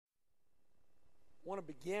I want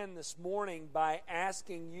to begin this morning by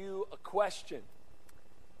asking you a question.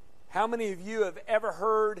 How many of you have ever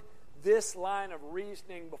heard this line of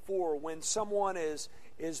reasoning before when someone is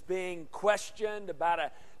being questioned about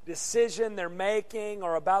a decision they're making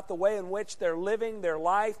or about the way in which they're living their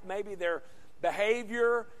life? Maybe their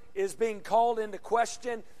behavior is being called into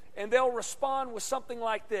question, and they'll respond with something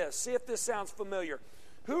like this. See if this sounds familiar.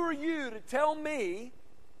 Who are you to tell me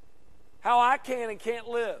how I can and can't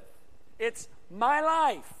live? It's my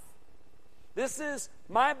life. This is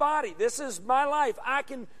my body. This is my life. I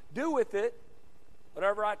can do with it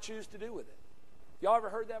whatever I choose to do with it. Y'all ever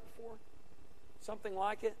heard that before? Something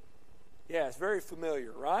like it? Yeah, it's very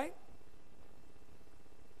familiar, right?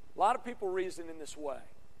 A lot of people reason in this way.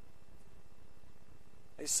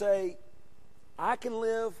 They say, I can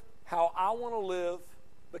live how I want to live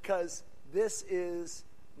because this is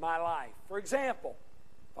my life. For example,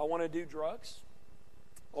 if I want to do drugs,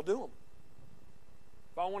 I'll do them.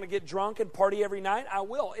 If I want to get drunk and party every night, I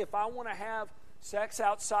will. If I want to have sex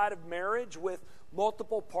outside of marriage with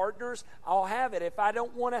multiple partners, I'll have it. If I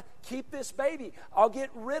don't want to keep this baby, I'll get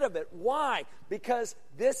rid of it. Why? Because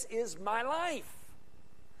this is my life.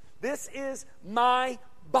 This is my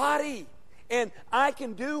body. And I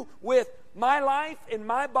can do with my life and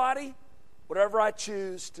my body whatever I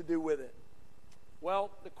choose to do with it.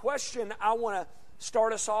 Well, the question I want to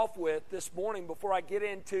start us off with this morning before I get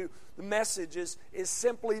into the message is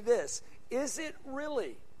simply this. Is it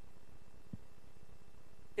really?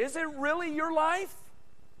 Is it really your life?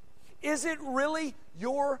 Is it really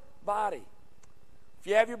your body? If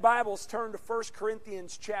you have your Bibles, turn to 1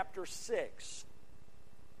 Corinthians chapter 6.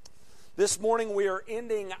 This morning we are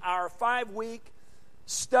ending our 5-week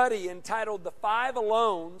study entitled The Five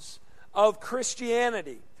Alones of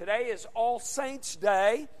Christianity. Today is All Saints'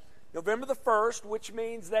 Day, November the 1st, which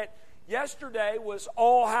means that yesterday was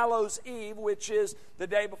All Hallows' Eve, which is the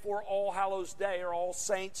day before All Hallows' Day or All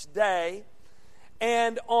Saints' Day.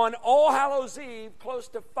 And on All Hallows' Eve, close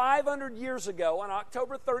to 500 years ago, on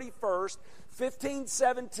October 31st,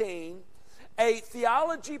 1517, a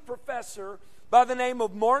theology professor by the name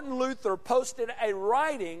of Martin Luther posted a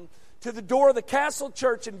writing to the door of the Castle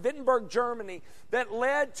Church in Wittenberg, Germany, that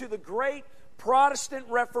led to the great Protestant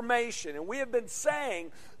Reformation. And we have been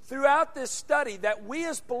saying throughout this study that we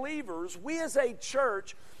as believers, we as a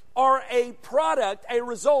church, are a product, a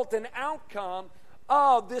result, an outcome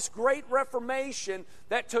of this great Reformation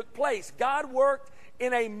that took place. God worked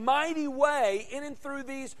in a mighty way in and through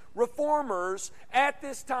these reformers at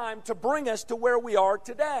this time to bring us to where we are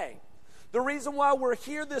today. The reason why we're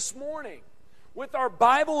here this morning with our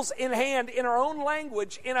Bibles in hand, in our own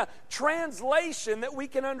language, in a translation that we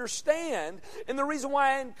can understand, and the reason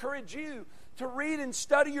why I encourage you to read and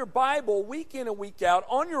study your Bible week in and week out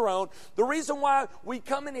on your own, the reason why we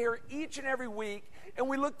come in here each and every week and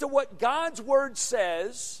we look to what God's Word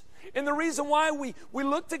says, and the reason why we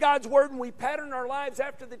look to God's Word and we pattern our lives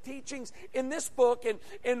after the teachings in this book,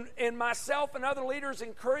 and myself and other leaders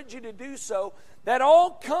encourage you to do so, that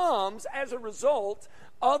all comes as a result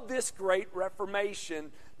of this great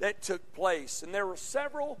Reformation that took place. And there were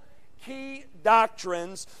several key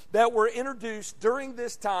doctrines that were introduced during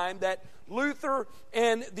this time that Luther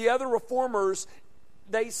and the other reformers,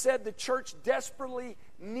 they said the church desperately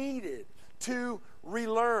needed to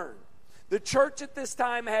relearn. The church at this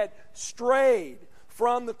time had strayed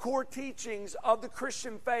from the core teachings of the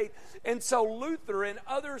Christian faith, and so Luther and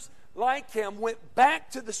others like him went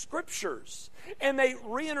back to the Scriptures, and they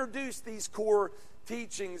reintroduced these core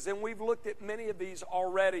teachings, and we've looked at many of these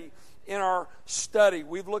already in our study.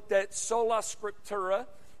 We've looked at sola scriptura,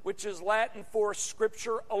 which is Latin for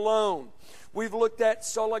Scripture alone. We've looked at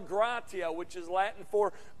sola gratia, which is Latin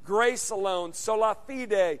for grace alone. Sola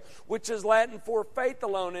fide, which is Latin for faith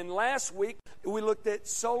alone. And last week, we looked at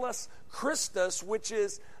solus Christus, which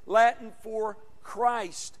is Latin for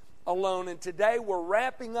Christ alone. And today, we're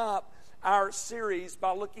wrapping up our series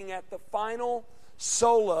by looking at the final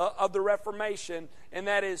sola of the Reformation, and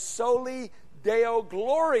that is soli Deo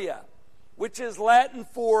gloria, which is Latin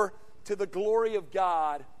for to the glory of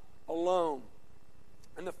God alone.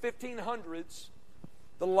 In the 1500s,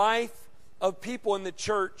 the life of people in the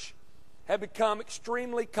church had become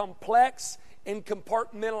extremely complex and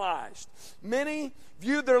compartmentalized. Many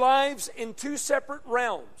viewed their lives in two separate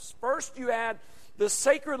realms. First, you had the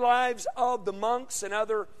sacred lives of the monks and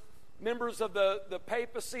other members of the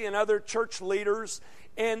papacy and other church leaders,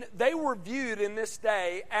 and they were viewed in this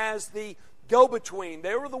day as the go-between.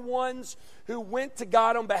 They were the ones who went to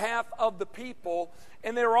God on behalf of the people,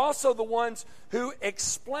 and they were also the ones who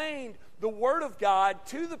explained the Word of God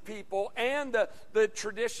to the people and the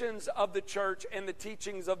traditions of the church and the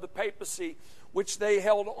teachings of the papacy, which they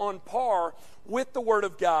held on par with the Word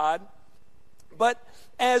of God. But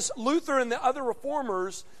as Luther and the other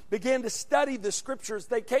reformers began to study the Scriptures,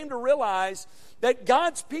 they came to realize that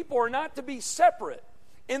God's people are not to be separate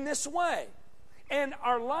in this way. And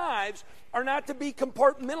our lives are not to be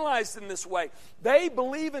compartmentalized in this way. They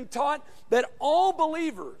believe and taught that all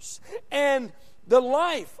believers and the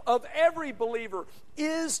life of every believer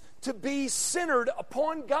is to be centered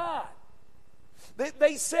upon God.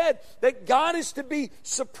 They said that God is to be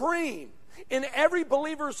supreme in every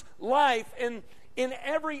believer's life and in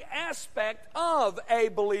every aspect of a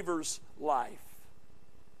believer's life.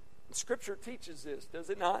 And Scripture teaches this, does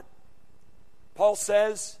it not? Paul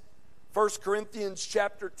says, 1 Corinthians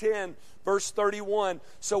chapter 10, verse 31,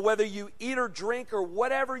 so whether you eat or drink or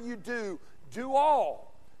whatever you do, do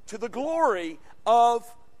all to the glory of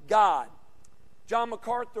God. John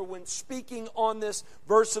MacArthur, when speaking on this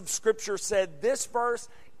verse of Scripture, said this verse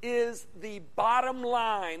is the bottom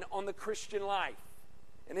line on the Christian life.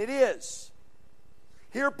 And it is.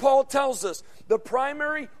 Here Paul tells us the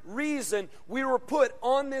primary reason we were put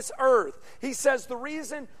on this earth. He says the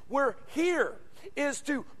reason we're here is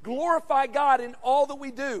to glorify God in all that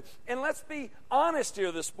we do. And let's be honest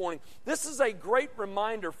here this morning. This is a great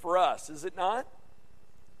reminder for us, is it not?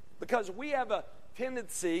 Because we have a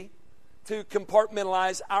tendency to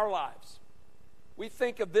compartmentalize our lives. We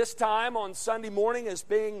think of this time on Sunday morning as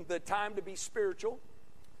being the time to be spiritual,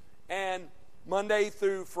 and Monday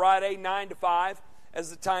through Friday, 9 to 5, as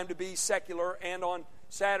the time to be secular, and on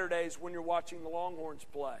Saturdays when you're watching the Longhorns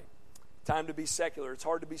play, time to be secular. It's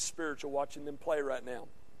hard to be spiritual watching them play right now.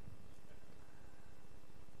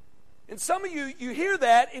 And some of you hear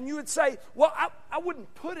that and you would say, well, I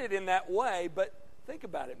wouldn't put it in that way, but think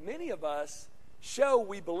about it. Many of us show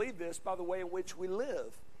we believe this by the way in which we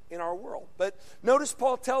live in our world. But notice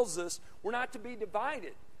Paul tells us we're not to be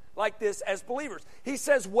divided like this as believers. He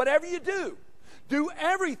says, whatever you do, do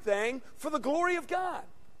everything for the glory of God.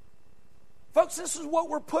 Folks, this is what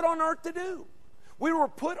we're put on earth to do. We were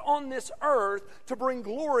put on this earth to bring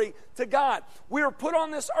glory to God. We were put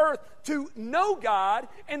on this earth to know God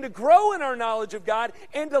and to grow in our knowledge of God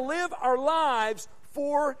and to live our lives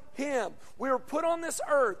for Him. We were put on this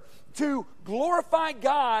earth to glorify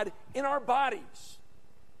God in our bodies,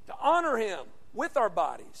 to honor Him with our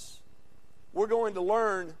bodies. We're going to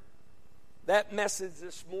learn that message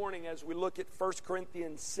this morning as we look at 1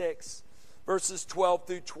 Corinthians 6, verses 12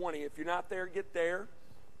 through 20. If you're not there, get there.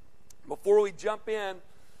 Before we jump in,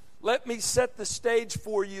 let me set the stage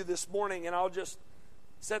for you this morning, and I'll just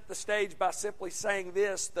set the stage by simply saying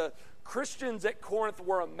this. The Christians at Corinth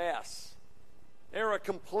were a mess. They were a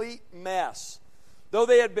complete mess. Though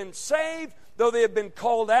they had been saved, though they had been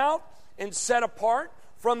called out and set apart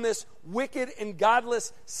from this wicked and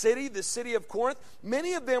godless city, the city of Corinth,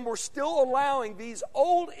 many of them were still allowing these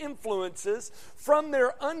old influences from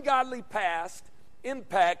their ungodly past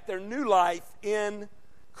impact their new life in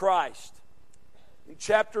Christ. In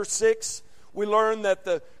chapter 6, we learn that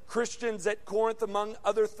the Christians at Corinth, among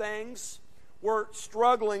other things, were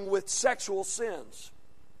struggling with sexual sins.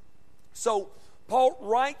 So Paul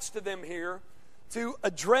writes to them here to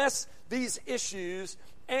address these issues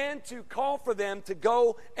and to call for them to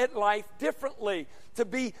go at life differently, to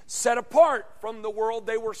be set apart from the world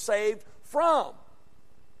they were saved from.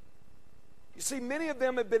 You see, many of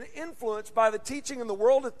them have been influenced by the teaching in the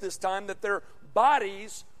world at this time that their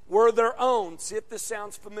bodies were their own. See if this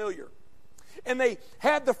sounds familiar. And they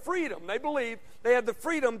had the freedom, they believed they had the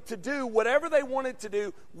freedom to do whatever they wanted to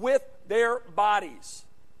do with their bodies.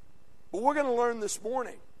 But we're going to learn this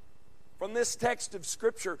morning from this text of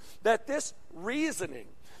Scripture that this reasoning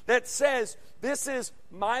that says this is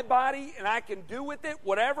my body and I can do with it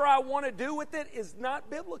whatever I want to do with it is not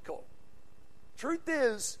biblical. Truth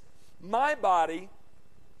is, my body,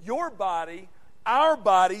 your body, our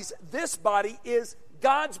bodies, this body is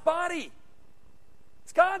God's body.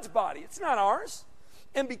 It's God's body. It's not ours.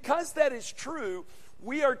 And because that is true,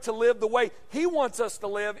 we are to live the way He wants us to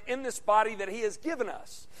live in this body that He has given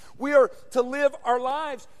us. We are to live our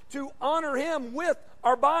lives to honor Him with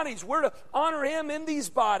our bodies. We're to honor Him in these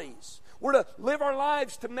bodies. We're to live our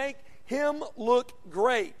lives to make Him look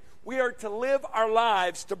great. We are to live our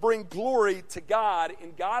lives to bring glory to God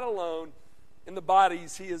and God alone in the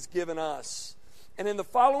bodies He has given us. And in the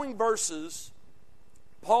following verses,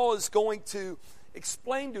 Paul is going to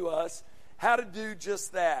explain to us how to do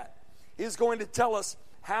just that. He's going to tell us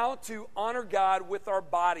how to honor God with our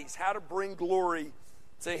bodies, how to bring glory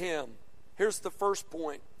to Him. Here's the first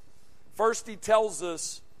point. First, he tells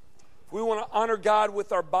us if we want to honor God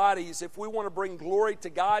with our bodies, if we want to bring glory to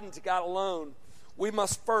God and to God alone, we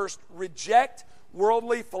must first reject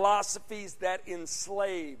worldly philosophies that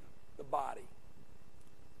enslave the body.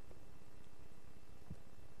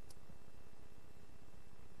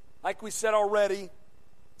 Like we said already,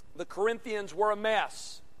 the Corinthians were a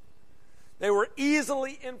mess. They were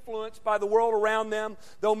easily influenced by the world around them,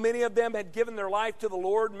 though many of them had given their life to the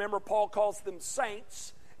Lord. Remember, Paul calls them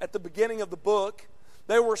saints at the beginning of the book.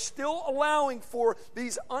 They were still allowing for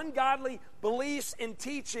these ungodly beliefs and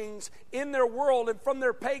teachings in their world and from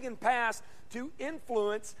their pagan past to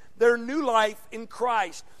influence their new life in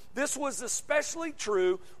Christ. This was especially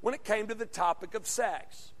true when it came to the topic of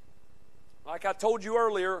sex. Like I told you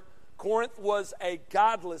earlier, Corinth was a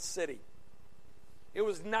godless city. It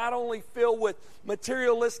was not only filled with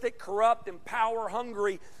materialistic, corrupt, and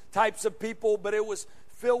power-hungry types of people, but it was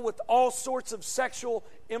filled with all sorts of sexual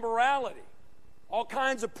immorality, all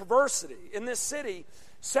kinds of perversity. In this city,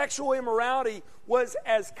 sexual immorality was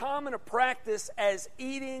as common a practice as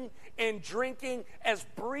eating and drinking, as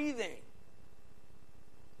breathing.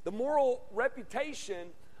 The moral reputation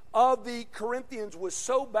of the Corinthians was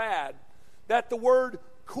so bad that the word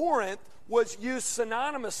Corinth was used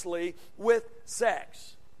synonymously with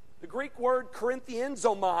sex. The Greek word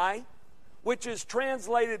Corinthianzomai, which is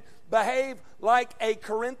translated behave like a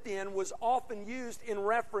Corinthian, was often used in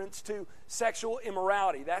reference to sexual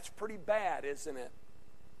immorality. That's pretty bad, isn't it?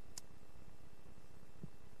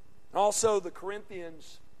 Also, the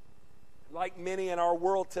Corinthians, like many in our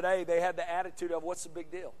world today, they had the attitude of, what's the big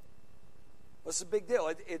deal? What's the big deal?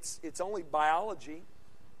 It's only biology.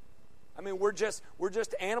 I mean, we're just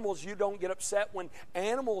animals. You don't get upset when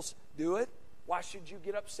animals do it. Why should you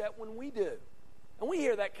get upset when we do? And we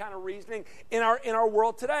hear that kind of reasoning in our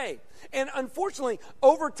world today. And unfortunately,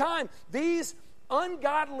 over time, these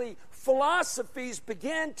ungodly philosophies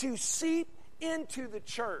began to seep into the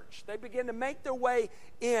church. They began to make their way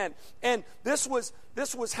in. And this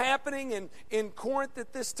was happening in Corinth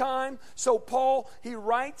at this time. So Paul, he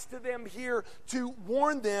writes to them here to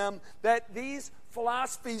warn them that these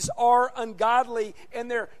philosophies are ungodly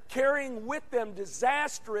and they're carrying with them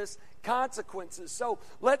disastrous consequences. So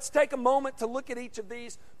let's take a moment to look at each of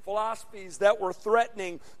these philosophies that were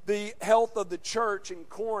threatening the health of the church in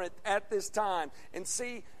Corinth at this time and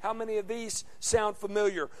see how many of these sound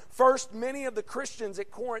familiar. First, many of the Christians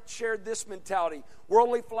at Corinth shared this mentality.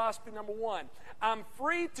 Worldly philosophy number one: I'm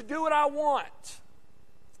free to do what I want.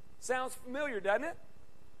 Sounds familiar, doesn't it?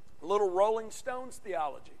 A little Rolling Stones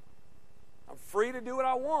theology. I'm free to do what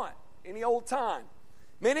I want any old time.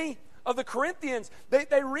 Many of the Corinthians,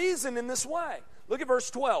 they reason in this way. Look at verse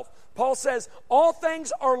 12. Paul says, all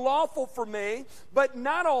things are lawful for me, but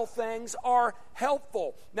not all things are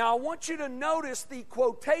helpful. Now I want you to notice the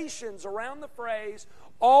quotations around the phrase,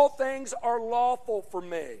 all things are lawful for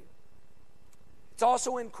me. It's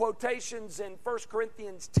also in quotations in 1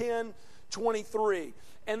 Corinthians 10:23.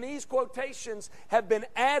 And these quotations have been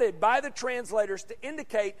added by the translators to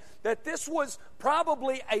indicate that this was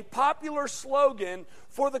probably a popular slogan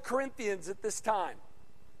for the Corinthians at this time.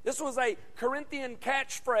 This was a Corinthian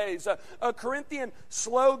catchphrase, a Corinthian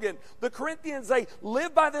slogan. The Corinthians, they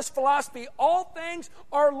lived by this philosophy, all things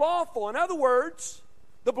are lawful. In other words,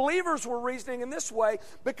 the believers were reasoning in this way,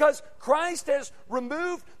 because Christ has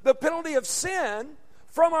removed the penalty of sin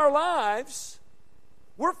from our lives,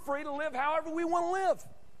 we're free to live however we want to live.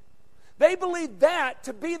 They believed that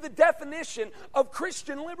to be the definition of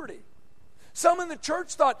Christian liberty. Some in the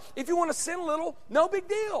church thought, if you want to sin a little, no big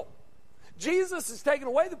deal. Jesus has taken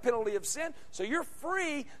away the penalty of sin, so you're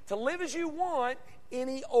free to live as you want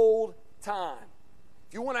any old time.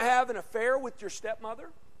 If you want to have an affair with your stepmother,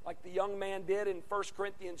 like the young man did in 1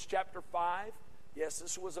 Corinthians chapter 5, yes,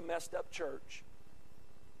 this was a messed up church.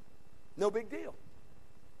 No big deal,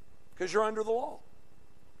 because you're under the law.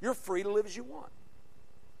 You're free to live as you want.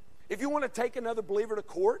 If you want to take another believer to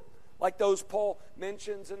court, like those Paul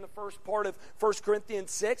mentions in the first part of 1 Corinthians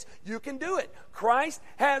 6, you can do it. Christ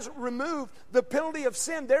has removed the penalty of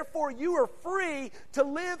sin. Therefore, you are free to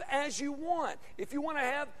live as you want. If you want to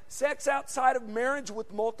have sex outside of marriage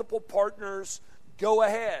with multiple partners, go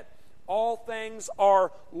ahead. All things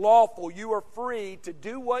are lawful. You are free to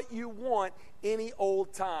do what you want any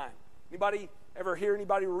old time. Anybody ever hear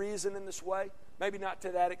anybody reason in this way? Maybe not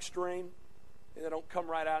to that extreme. And they don't come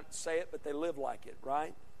right out and say it, but they live like it,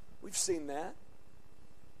 right? We've seen that.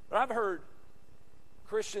 But I've heard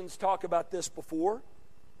Christians talk about this before.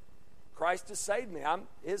 Christ has saved me.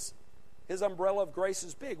 His umbrella of grace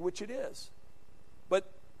is big, which it is. But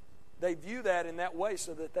they view that in that way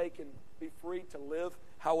so that they can be free to live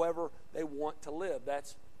however they want to live.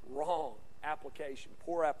 That's Wrong application,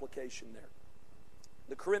 poor application there.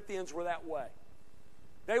 The Corinthians were that way.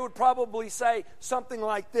 They would probably say something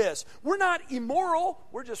like this: we're not immoral,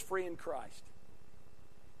 we're just free in Christ.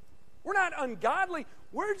 We're not ungodly,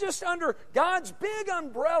 we're just under God's big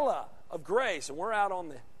umbrella of grace, and we're out on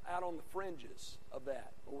the fringes of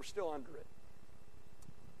that, but we're still under it.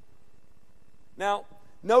 Now,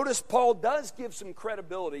 notice Paul does give some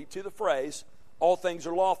credibility to the phrase, all things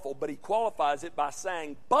are lawful, but he qualifies it by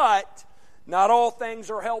saying, but not all things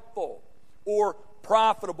are helpful or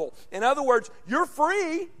profitable. In other words, you're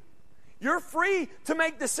free. You're free to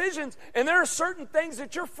make decisions, and there are certain things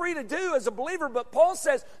that you're free to do as a believer, but Paul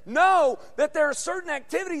says, know that there are certain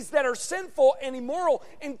activities that are sinful and immoral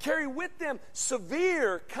and carry with them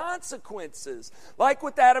severe consequences, like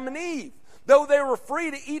with Adam and Eve. Though they were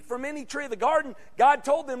free to eat from any tree of the garden, God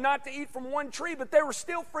told them not to eat from one tree, but they were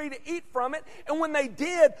still free to eat from it. And when they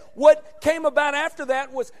did, what came about after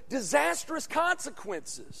that was disastrous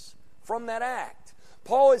consequences from that act.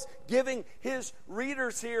 Paul is giving his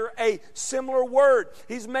readers here a similar word.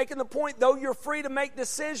 He's making the point, though you're free to make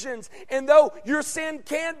decisions, and though your sin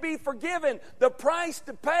can be forgiven, the price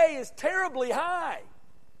to pay is terribly high.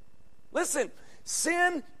 Listen,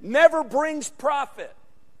 sin never brings profit.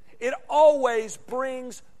 It always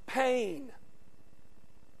brings pain.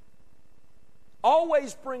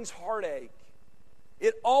 Always brings heartache.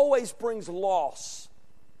 It always brings loss.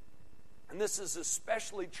 And this is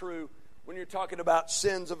especially true when you're talking about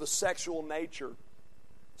sins of a sexual nature.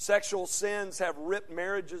 Sexual sins have ripped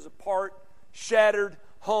marriages apart, shattered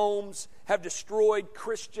homes, have destroyed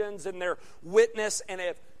Christians and their witness, and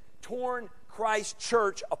have torn Christ's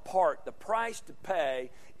church apart. The price to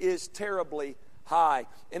pay is terribly high.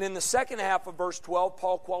 And in the second half of verse 12,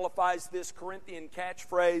 Paul qualifies this Corinthian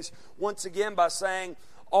catchphrase once again by saying,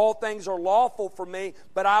 all things are lawful for me,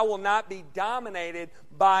 but I will not be dominated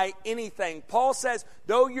by anything. Paul says,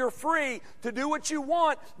 though you're free to do what you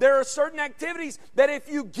want, there are certain activities that if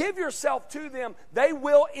you give yourself to them, they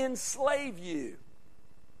will enslave you.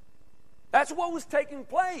 That's what was taking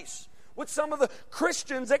place with some of the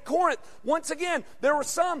Christians at Corinth. Once again, there were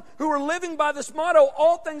some who were living by this motto,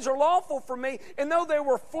 all things are lawful for me, and though they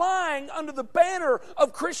were flying under the banner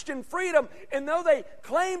of Christian freedom, and though they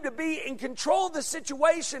claimed to be in control of the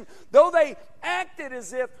situation, though they acted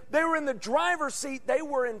as if they were in the driver's seat, they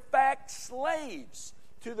were in fact slaves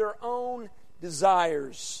to their own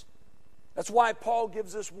desires. That's why Paul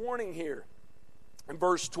gives this warning here in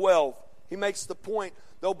verse 12. He makes the point,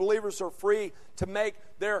 though believers are free to make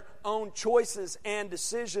their own choices and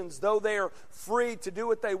decisions, though they are free to do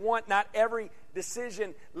what they want, not every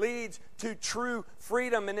decision leads to true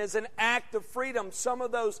freedom and is an act of freedom. Some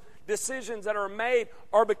of those decisions that are made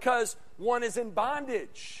are because one is in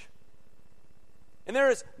bondage. And there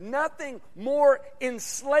is nothing more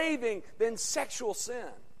enslaving than sexual sin.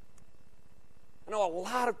 I know a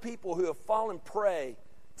lot of people who have fallen prey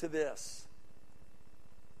to this.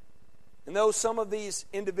 And though some of these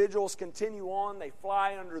individuals continue on, they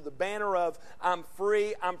fly under the banner of, I'm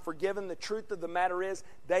free, I'm forgiven. The truth of the matter is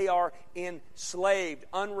they are enslaved,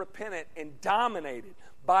 unrepentant, and dominated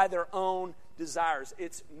by their own desires.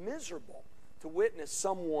 It's miserable to witness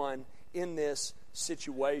someone in this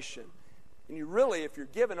situation. And you really, if you're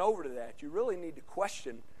given over to that, you really need to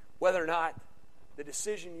question whether or not the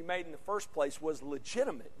decision you made in the first place was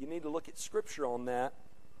legitimate. You need to look at Scripture on that.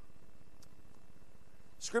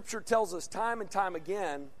 Scripture tells us time and time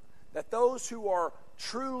again that those who are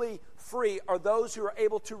truly free are those who are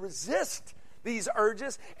able to resist these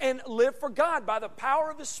urges and live for God by the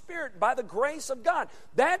power of the Spirit, by the grace of God.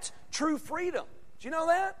 That's true freedom. Do you know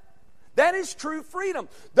that? That is true freedom.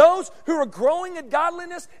 Those who are growing in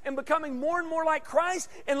godliness and becoming more and more like Christ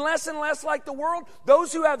and less like the world,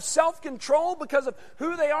 those who have self-control because of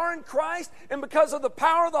who they are in Christ and because of the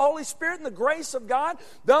power of the Holy Spirit and the grace of God,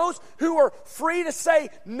 those who are free to say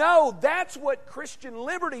no, that's what Christian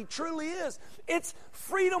liberty truly is. It's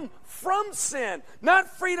freedom from sin, not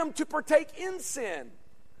freedom to partake in sin.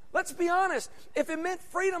 Let's be honest. If it meant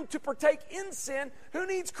freedom to partake in sin, who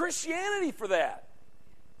needs Christianity for that?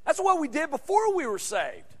 That's what we did before we were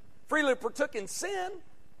saved. Freely partook in sin.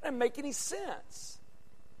 That didn't make any sense.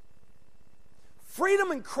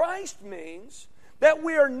 Freedom in Christ means that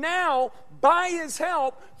we are now, by His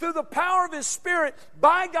help, through the power of His Spirit,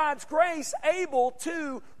 by God's grace, able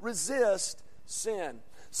to resist sin.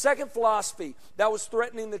 Second philosophy that was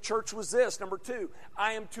threatening the church was this. Number 2,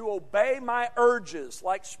 I am to obey my urges,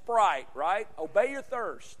 like Sprite, right? Obey your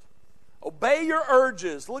thirst. Obey your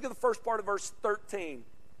urges. Look at the first part of verse 13.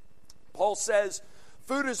 Paul says,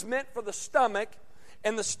 food is meant for the stomach,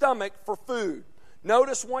 and the stomach for food.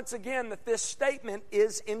 Notice once again that this statement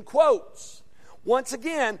is in quotes. Once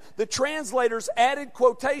again, the translators added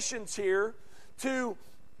quotations here to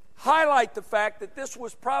highlight the fact that this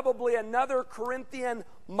was probably another Corinthian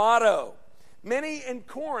motto. Many in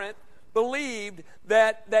Corinth believed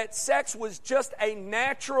that sex was just a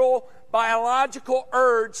natural biological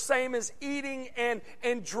urge, same as eating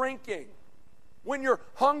and drinking. When you're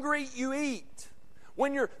hungry, you eat.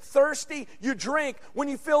 When you're thirsty, you drink. When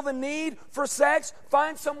you feel the need for sex,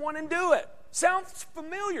 find someone and do it. Sounds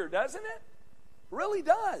familiar, doesn't it? Really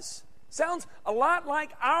does. Sounds a lot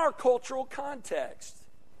like our cultural context.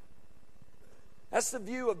 That's the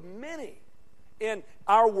view of many in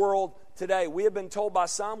our world today. We have been told by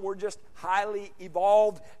some we're just highly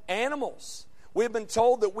evolved animals. We have been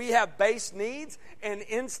told that we have base needs and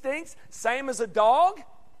instincts, same as a dog.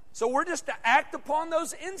 So we're just to act upon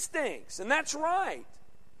those instincts, and that's right.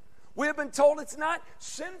 We have been told it's not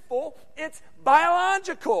sinful, it's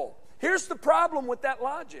biological. Here's the problem with that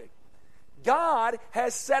logic. God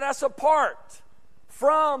has set us apart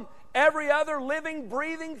from every other living,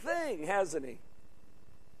 breathing thing, hasn't He?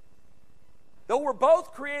 Though we're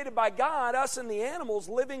both created by God, us and the animals,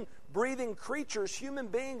 living, breathing creatures, human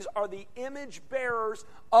beings are the image bearers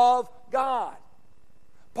of God.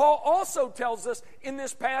 Paul also tells us in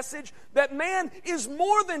this passage that man is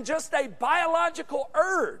more than just a biological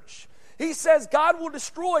urge. He says God will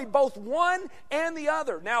destroy both one and the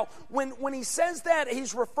other. Now, when he says that,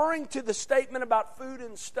 he's referring to the statement about food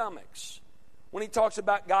and stomachs when he talks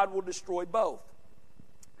about God will destroy both.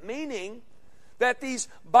 Meaning that these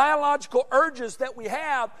biological urges that we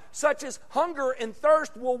have, such as hunger and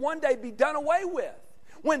thirst, will one day be done away with.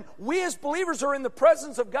 When we as believers are in the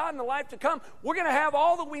presence of God in the life to come, we're going to have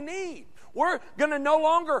all that we need. We're going to no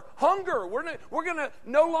longer hunger. We're going to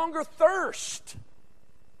no longer thirst.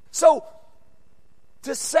 So,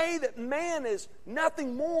 to say that man is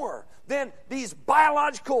nothing more than these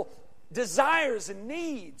biological desires and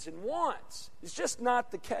needs and wants is just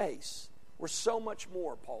not the case. We're so much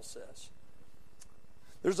more, Paul says.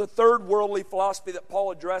 There's a third worldly philosophy that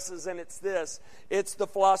Paul addresses, and it's this. It's the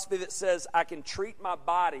philosophy that says, I can treat my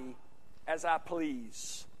body as I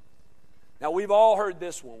please. Now, we've all heard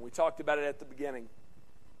this one. We talked about it at the beginning.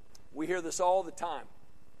 We hear this all the time.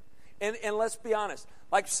 And let's be honest.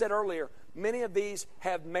 Like I said earlier, many of these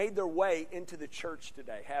have made their way into the church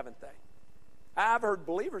today, haven't they? I've heard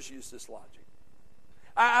believers use this logic.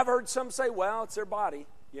 I've heard some say, well, it's their body,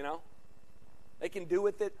 you know. They can do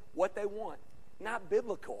with it what they want. Not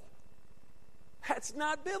biblical. That's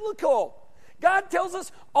not biblical. God tells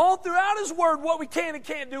us all throughout His Word what we can and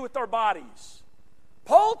can't do with our bodies.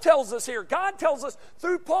 Paul tells us here, God tells us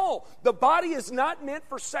through Paul, the body is not meant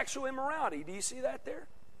for sexual immorality. Do you see that there?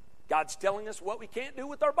 God's telling us what we can't do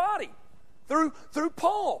with our body through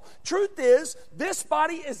Paul. Truth is, this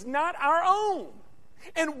body is not our own.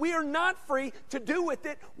 And we are not free to do with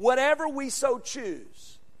it whatever we so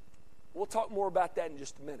choose. We'll talk more about that in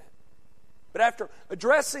just a minute. But after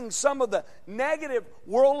addressing some of the negative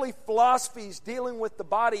worldly philosophies dealing with the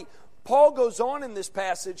body, Paul goes on in this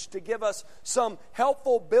passage to give us some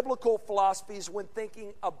helpful biblical philosophies when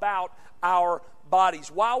thinking about our bodies.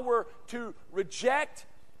 While we're to reject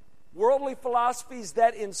worldly philosophies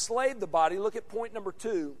that enslave the body, look at point number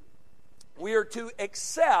 2. We are to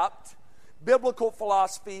accept biblical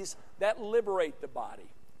philosophies that liberate the body.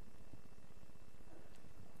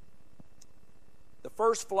 The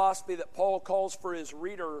first philosophy that Paul calls for his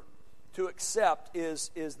reader to accept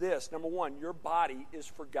is this. Number 1, your body is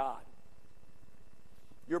for God.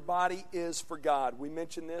 Your body is for God. We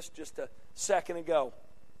mentioned this just a second ago.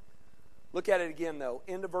 Look at it again, though.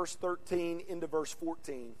 Into verse 13, into verse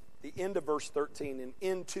 14. The end of verse 13 and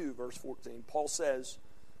into verse 14. Paul says,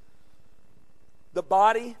 the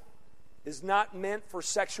body is not meant for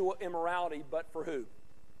sexual immorality, but for who?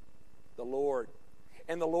 The Lord.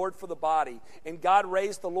 And the Lord for the body. And God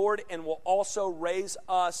raised the Lord and will also raise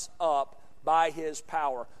us up by His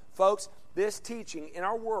power. Folks, this teaching in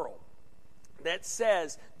our world that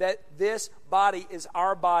says that this body is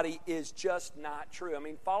our body is just not true. I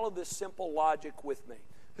mean, follow this simple logic with me.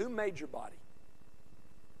 Who made your body?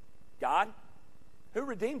 God. Who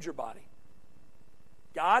redeemed your body?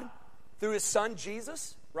 God, through His Son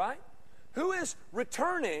Jesus, right? Who is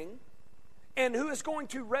returning and who is going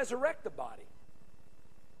to resurrect the body?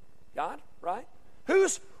 God, right?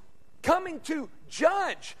 Who's coming to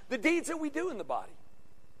judge the deeds that we do in the body?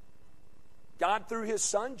 God through His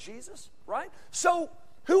Son, Jesus, right? So,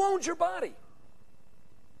 who owns your body?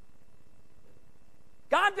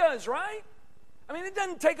 God does, right? I mean, it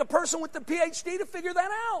doesn't take a person with a PhD to figure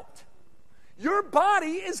that out. Your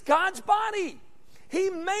body is God's body. He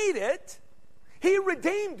made it. He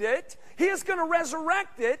redeemed it. He is going to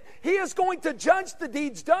resurrect it. He is going to judge the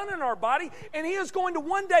deeds done in our body. And He is going to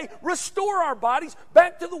one day restore our bodies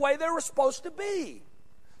back to the way they were supposed to be.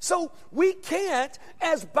 So we can't,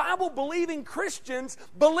 as Bible-believing Christians,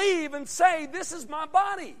 believe and say, this is my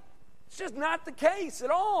body. It's just not the case at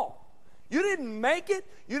all. You didn't make it.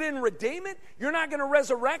 You didn't redeem it. You're not going to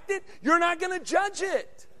resurrect it. You're not going to judge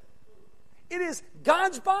it. It is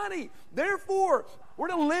God's body. Therefore, we're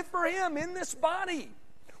to live for Him in this body.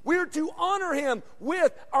 We are to honor Him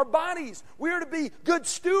with our bodies. We are to be good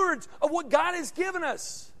stewards of what God has given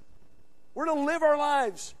us. We're to live our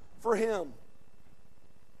lives for Him.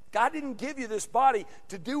 God didn't give you this body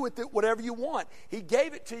to do with it whatever you want. He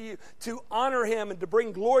gave it to you to honor Him and to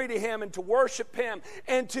bring glory to Him and to worship Him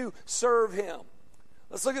and to serve Him.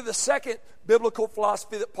 Let's look at the second biblical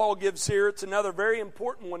philosophy that Paul gives here. It's another very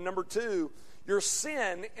important one. Number 2, your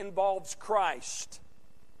sin involves Christ.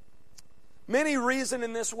 Many reason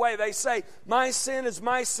in this way. They say, my sin is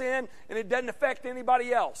my sin and it doesn't affect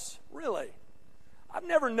anybody else. Really? I've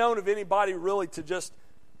never known of anybody really to just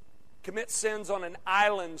commit sins on an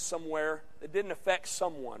island somewhere that didn't affect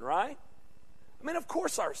someone, right? I mean, of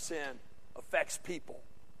course our sin affects people.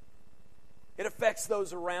 It affects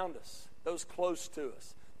those around us, those close to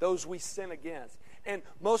us, those we sin against. And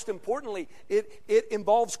most importantly, it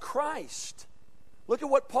involves Christ. Look at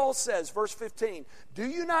what Paul says, verse 15. Do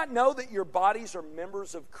you not know that your bodies are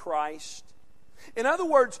members of Christ? In other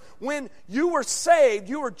words, when you were saved,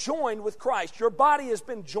 you were joined with Christ. Your body has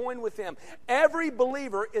been joined with Him. Every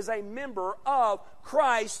believer is a member of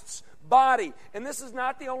Christ's body. And this is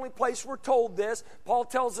not the only place we're told this. Paul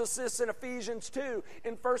tells us this in Ephesians 2,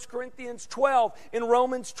 in 1 Corinthians 12, in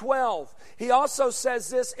Romans 12. He also says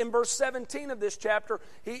this in verse 17 of this chapter.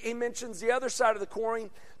 He mentions the other side of the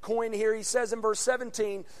coin here. He says in verse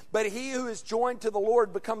 17, but he who is joined to the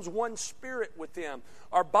Lord becomes one spirit with Him.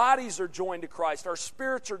 Our bodies are joined to Christ. Our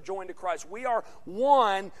spirits are joined to Christ. We are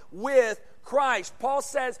one with Christ. Paul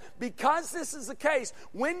says, because this is the case,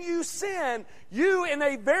 when you sin, you in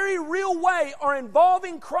a very real way are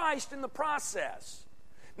involving Christ in the process.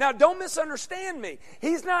 Now, don't misunderstand me.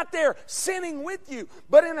 He's not there sinning with you.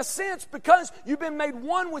 But in a sense, because you've been made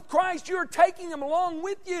one with Christ, you're taking Him along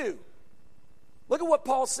with you. Look at what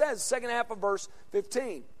Paul says, second half of verse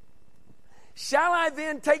 15. Shall I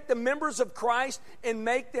then take the members of Christ and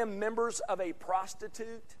make them members of a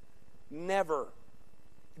prostitute? Never.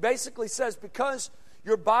 He basically says, because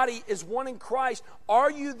your body is one in Christ,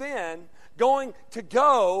 are you then going to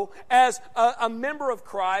go as a member of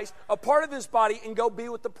Christ, a part of His body, and go be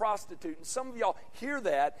with the prostitute? And some of y'all hear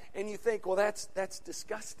that and you think, well, that's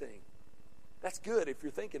disgusting. That's good if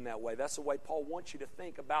you're thinking that way. That's the way Paul wants you to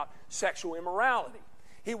think about sexual immorality.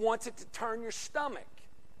 He wants it to turn your stomach.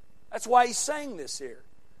 That's why he's saying this here.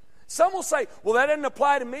 Some will say, well, that doesn't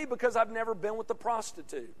apply to me because I've never been with a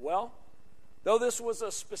prostitute. Well, though this was a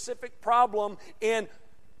specific problem in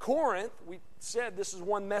Corinth, we said this is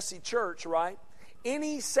one messy church, right?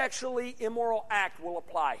 Any sexually immoral act will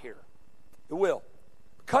apply here. It will.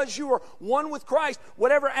 Because you are one with Christ,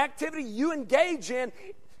 whatever activity you engage in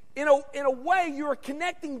a way you are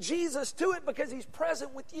connecting Jesus to it because He's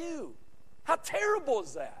present with you. How terrible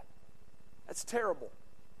is that? That's terrible.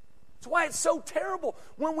 That's why it's so terrible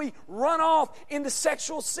when we run off into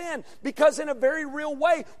sexual sin, because in a very real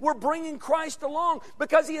way we're bringing Christ along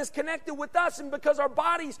because He is connected with us and because our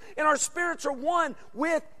bodies and our spirits are one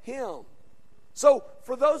with Him. So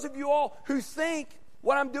for those of you all who think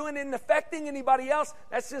what I'm doing isn't affecting anybody else,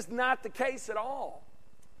 that's just not the case at all.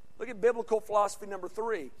 Look at biblical philosophy number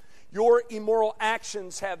 3. Your immoral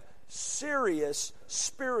actions have serious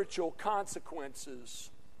spiritual consequences.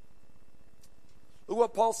 Look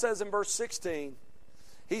what Paul says in verse 16.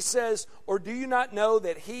 He says, or do you not know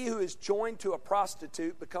that he who is joined to a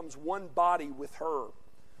prostitute becomes one body with her?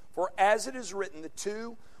 For as it is written, the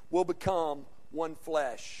two will become one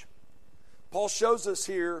flesh. Paul shows us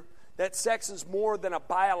here that sex is more than a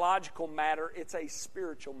biological matter, it's a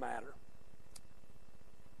spiritual matter.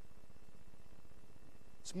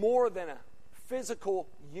 It's more than a physical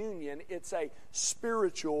union, it's a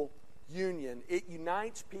spiritual union. It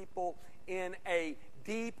unites people in a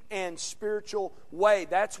deep and spiritual way.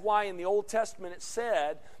 That's why in the Old Testament it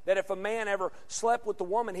said that if a man ever slept with a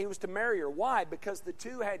woman, he was to marry her. Why? Because the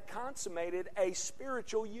two had consummated a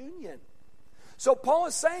spiritual union. So Paul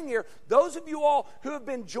is saying here, those of you all who have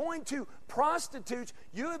been joined to prostitutes,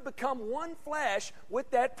 you have become one flesh with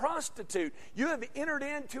that prostitute. You have entered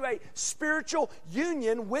into a spiritual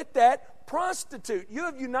union with that prostitute. You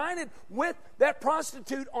have united with that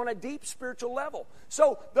prostitute on a deep spiritual level.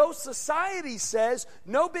 So though society says,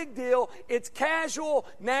 no big deal, it's casual,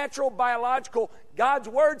 natural, biological, God's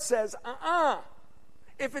Word says,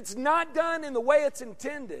 if it's not done in the way it's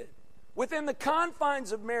intended, within the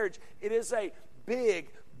confines of marriage, it is a big,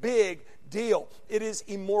 big deal. It is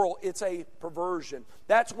immoral. It's a perversion.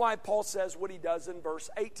 That's why Paul says what he does in verse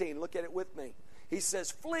 18. Look at it with me. He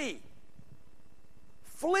says, flee.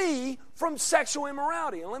 Flee from sexual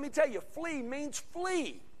immorality. And let me tell you, flee means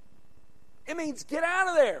flee. It means get out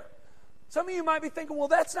of there. Some of you might be thinking, well,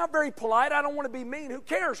 that's not very polite. I don't want to be mean. Who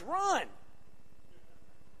cares? Run.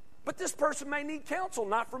 But this person may need counsel,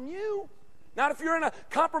 not from you. Not if you're in a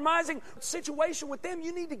compromising situation with them.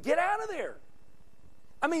 You need to get out of there.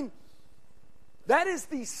 I mean, that is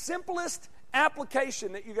the simplest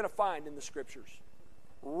application that you're going to find in the Scriptures.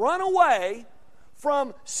 Run away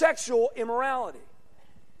from sexual immorality.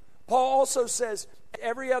 Paul also says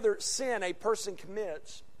every other sin a person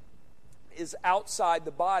commits is outside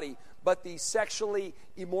the body, but the sexually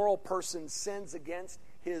immoral person sins against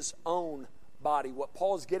his own body. What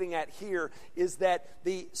Paul's getting at here is that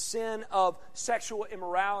the sin of sexual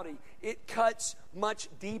immorality, it cuts much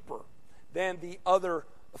deeper than the other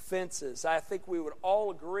offenses. I think we would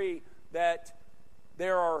all agree that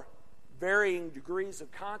there are varying degrees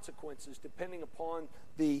of consequences depending upon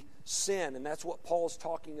the sin, and that's what Paul's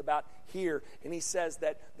talking about here. And he says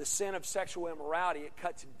that the sin of sexual immorality, it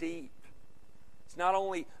cuts deep. It's not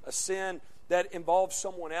only a sin that involves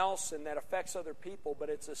someone else and that affects other people, but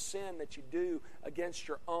it's a sin that you do against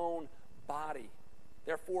your own body.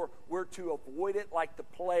 Therefore, we're to avoid it like the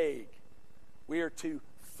plague. We are to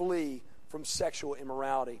flee from sexual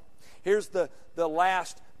immorality. Here's the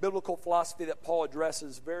last biblical philosophy that Paul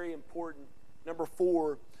addresses, very important. Number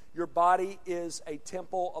 4, your body is a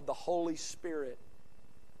temple of the Holy Spirit.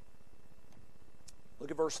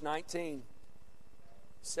 Look at verse 19. It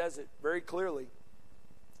says it very clearly.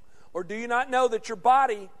 Or do you not know that your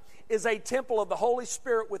body is a temple of the Holy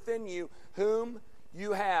Spirit within you, whom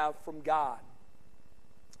you have from God?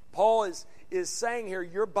 Paul is saying here,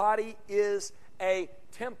 your body is a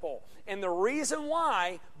temple. And the reason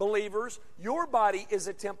why, believers, your body is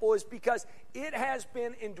a temple is because it has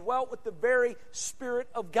been indwelt with the very Spirit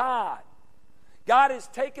of God. God has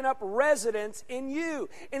taken up residence in you.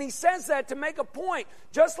 And he says that to make a point.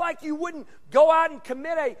 Just like you wouldn't go out and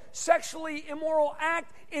commit a sexually immoral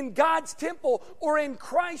act in God's temple or in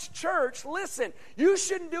Christ's church, listen, you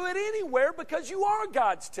shouldn't do it anywhere because you are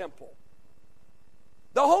God's temple.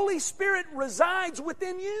 The Holy Spirit resides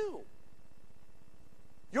within you.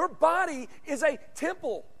 Your body is a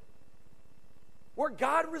temple where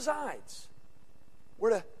God resides.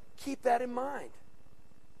 We're to keep that in mind.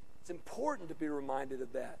 It's important to be reminded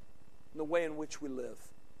of that in the way in which we live.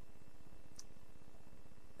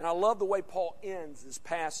 And I love the way Paul ends this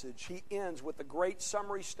passage. He ends with a great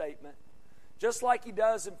summary statement, just like he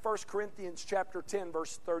does in 1 Corinthians chapter 10,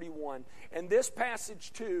 verse 31. And this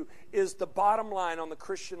passage, too, is the bottom line on the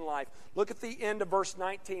Christian life. Look at the end of verse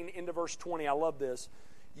 19 into verse 20. I love this.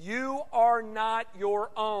 You are not your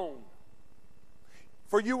own,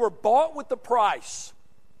 for you were bought with a price.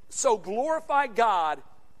 So glorify God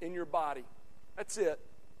in your body. That's it.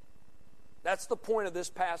 That's the point of this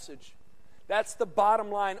passage. That's the bottom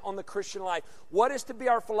line on the Christian life. What is to be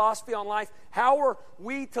our philosophy on life? How are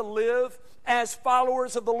we to live as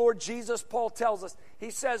followers of the Lord Jesus? Paul tells us. He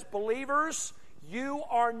says, believers, you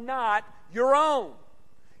are not your own.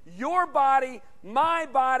 Your body, my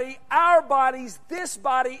body, our bodies, this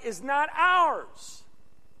body is not ours.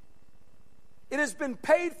 It has been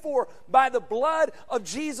paid for by the blood of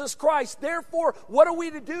Jesus Christ. Therefore, what are we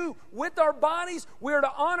to do with our bodies? We are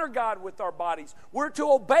to honor God with our bodies. We're to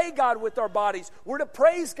obey God with our bodies. We're to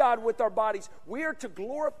praise God with our bodies. We are to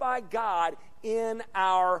glorify God in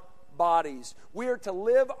our bodies. We are to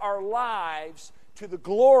live our lives to the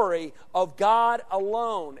glory of God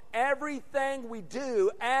alone. Everything we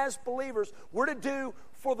do as believers, we're to do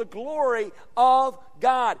for the glory of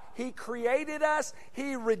God. He created us,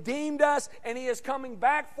 He redeemed us, and He is coming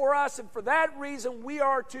back for us. And for that reason, we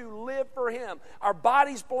are to live for Him. Our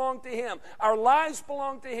bodies belong to Him. Our lives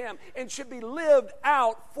belong to Him and should be lived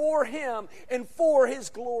out for Him and for His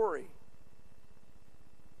glory.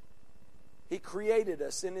 He created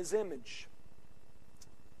us in His image.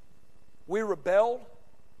 We rebelled.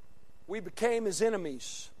 We became His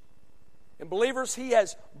enemies. And believers, He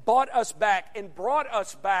has bought us back and brought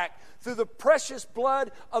us back through the precious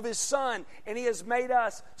blood of His Son. And He has made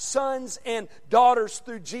us sons and daughters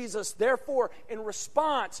through Jesus. Therefore, in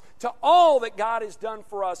response to all that God has done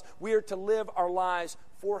for us, we are to live our lives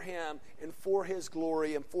for Him and for His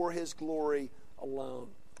glory and for His glory alone.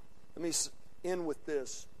 Let me end with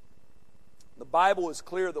this. The Bible is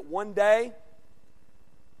clear that one day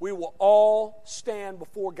we will all stand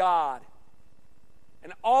before God.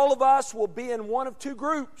 And all of us will be in one of two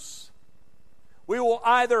groups. We will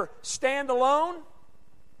either stand alone,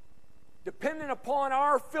 dependent upon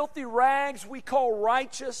our filthy rags we call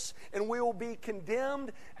righteous, and we will be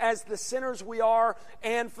condemned as the sinners we are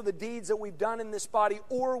and for the deeds that we've done in this body,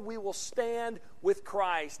 or we will stand with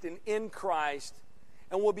Christ and in Christ,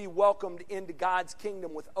 and we'll be welcomed into God's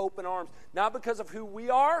kingdom with open arms, not because of who we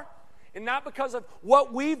are, and not because of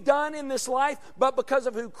what we've done in this life, but because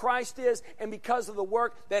of who Christ is and because of the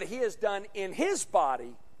work that He has done in His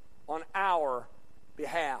body on our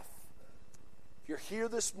behalf. If you're here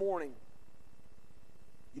this morning,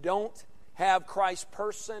 you don't have Christ's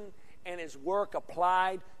person and His work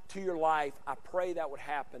applied to your life, I pray that would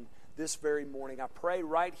happen this very morning. I pray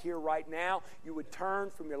right here, right now, you would turn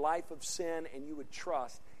from your life of sin and you would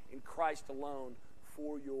trust in Christ alone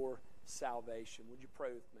for your salvation. Would you pray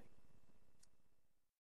with me?